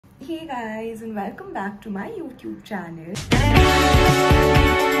Hey guys, and welcome back to my YouTube channel.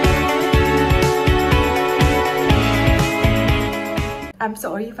 I'm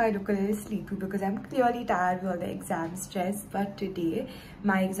sorry if I look a little sleepy because I'm clearly tired with all the exam stress. But today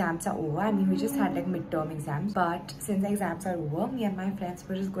my exams are over. I mean, we just had like midterm exams, but since the exams are over, me and my friends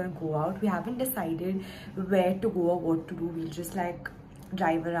were just going to go out. We haven't decided where to go or what to do. We'll just like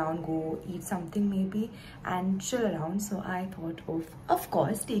drive around, go eat something maybe and chill around. So I thought of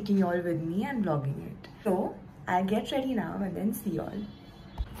course taking you all with me and vlogging it. So I'll get ready now and then see you all.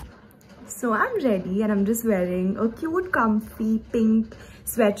 So I'm ready and I'm just wearing a cute comfy pink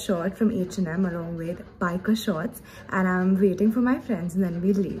sweatshirt from H&M along with biker shorts, and I'm waiting for my friends and then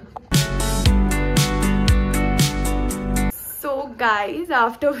we'll leave. So guys,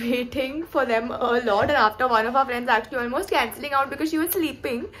 after waiting for them a lot and after one of our friends actually almost cancelling out because she was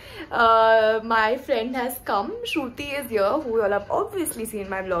sleeping, my friend has come. Shruti is here, who you all have obviously seen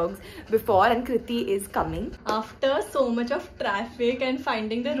my vlogs before, and Kriti is coming. After so much of traffic and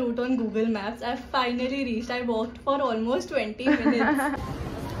finding the route on Google Maps, I finally reached. I walked for almost 20 minutes.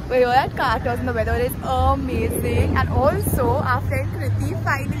 We're here at Carter's and the weather is amazing, and also our friend Kriti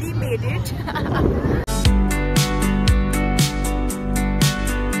finally made it.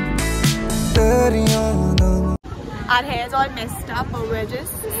 Our hair is all messed up, but we're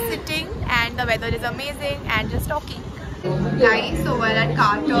just sitting and the weather is amazing and just talking. Guys, so we're at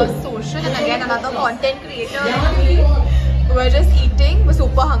Carter's Social, and again another content creator. We're just eating, we're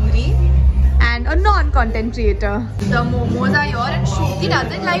super hungry, and a non-content creator. The momos are here and Shruti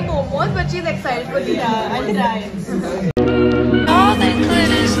doesn't like momos, but she's excited for these. Yeah, I'll try. All that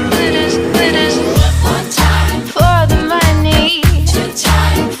glitters, glitters, glitters. One time for the money, two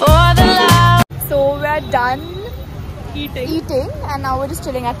time for the love. So we're done eating and now we're just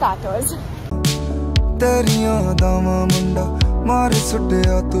chilling at Carter's. We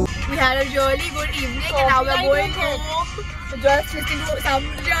had a really good evening and now we're going home. Just listening to some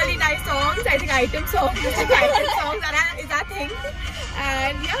really nice songs. I think item songs. Item songs is our thing.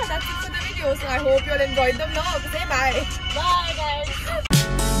 And yeah, that's it for the video. So I hope you all enjoyed the vlog. Say bye. Bye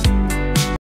guys.